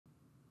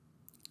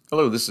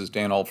Hello, this is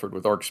Dan Alford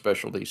with Arc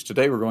Specialties.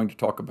 Today we're going to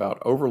talk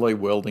about overlay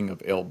welding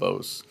of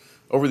elbows.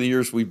 Over the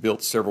years we've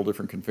built several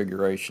different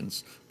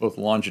configurations, both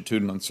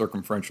longitudinal and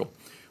circumferential.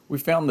 We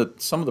found that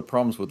some of the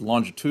problems with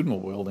longitudinal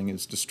welding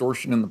is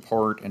distortion in the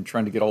part and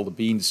trying to get all the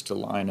beads to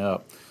line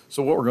up.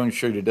 So what we're going to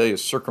show you today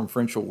is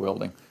circumferential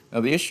welding.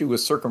 Now the issue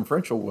with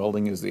circumferential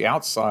welding is the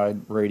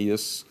outside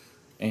radius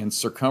and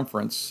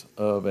circumference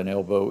of an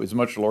elbow is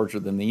much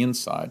larger than the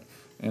inside.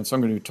 And so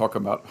I'm going to talk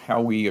about how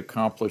we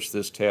accomplish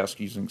this task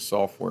using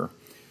software.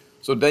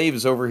 So Dave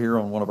is over here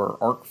on one of our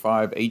Arc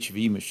 5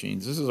 HV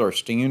machines. This is our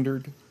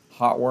standard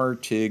hot wire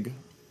TIG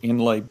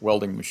inlay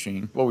welding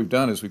machine. What we've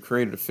done is we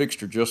created a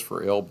fixture just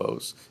for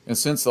elbows. And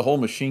since the whole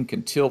machine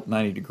can tilt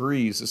 90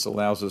 degrees, this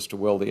allows us to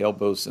weld the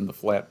elbows in the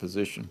flat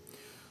position.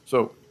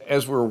 So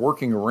as we're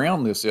working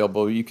around this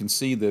elbow, you can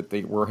see that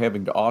we're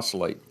having to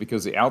oscillate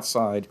because the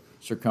outside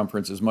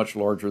circumference is much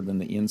larger than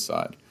the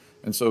inside.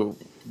 And so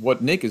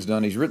what Nick has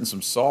done, he's written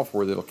some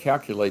software that will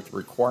calculate the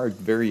required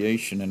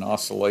variation in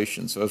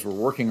oscillation. So as we're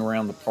working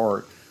around the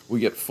part,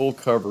 we get full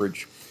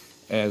coverage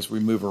as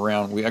we move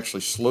around. We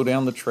actually slow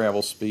down the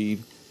travel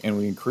speed and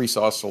we increase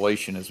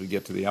oscillation as we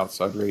get to the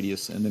outside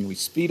radius, and then we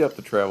speed up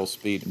the travel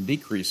speed and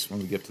decrease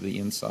when we get to the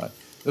inside.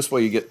 This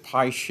way you get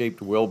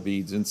pie-shaped weld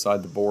beads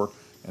inside the bore,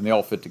 and they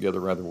all fit together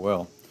rather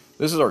well.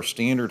 This is our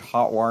standard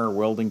hot wire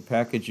welding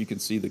package. You can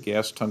see the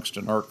gas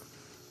tungsten arc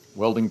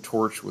welding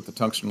torch with the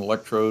tungsten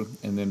electrode,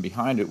 and then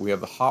behind it we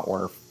have the hot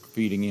wire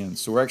feeding in.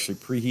 So we're actually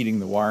preheating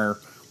the wire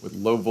with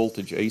low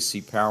voltage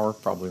AC power,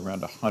 probably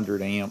around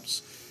 100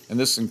 amps, and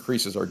this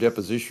increases our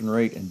deposition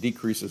rate and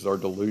decreases our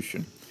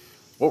dilution.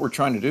 What we're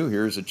trying to do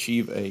here is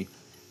achieve a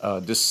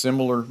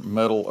dissimilar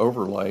metal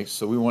overlay,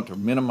 so we want to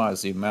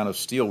minimize the amount of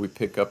steel we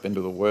pick up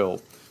into the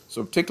weld.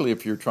 So particularly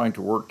if you're trying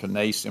to work to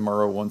NACE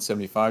MRO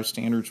 175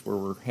 standards, where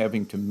we're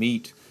having to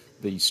meet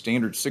the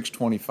standard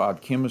 625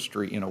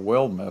 chemistry in a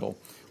weld metal,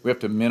 we have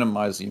to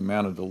minimize the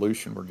amount of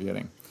dilution we're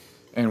getting.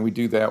 And we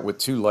do that with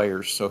 2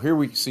 layers. So here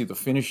we see the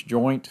finished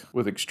joint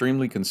with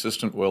extremely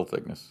consistent weld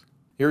thickness.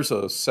 Here's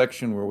a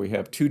section where we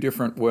have 2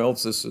 different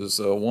welds. This is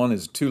one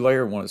is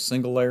 2-layer, one is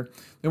single layer.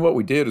 Then what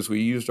we did is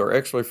we used our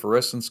X-ray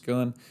fluorescence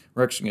gun.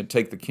 We're actually going to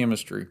take the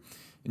chemistry.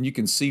 And you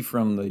can see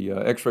from the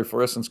X-ray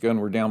fluorescence gun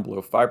we're down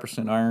below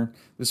 5% iron.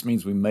 This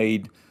means we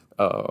made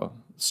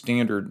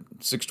standard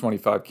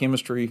 625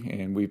 chemistry,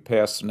 and we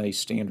passed the NACE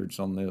standards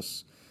on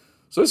this.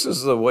 So this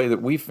is the way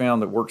that we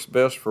found that works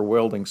best for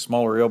welding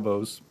smaller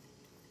elbows.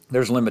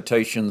 There's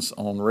limitations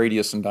on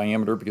radius and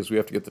diameter because we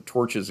have to get the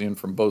torches in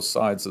from both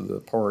sides of the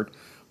part,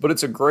 but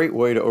it's a great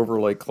way to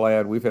overlay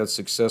clad. We've had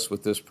success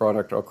with this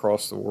product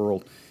across the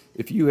world.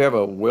 If you have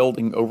a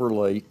welding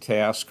overlay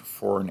task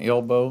for an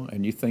elbow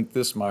and you think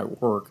this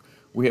might work,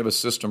 we have a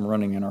system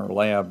running in our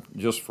lab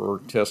just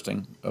for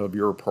testing of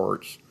your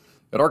parts.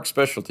 At Arc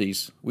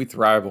Specialties, we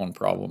thrive on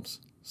problems.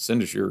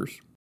 Send us yours.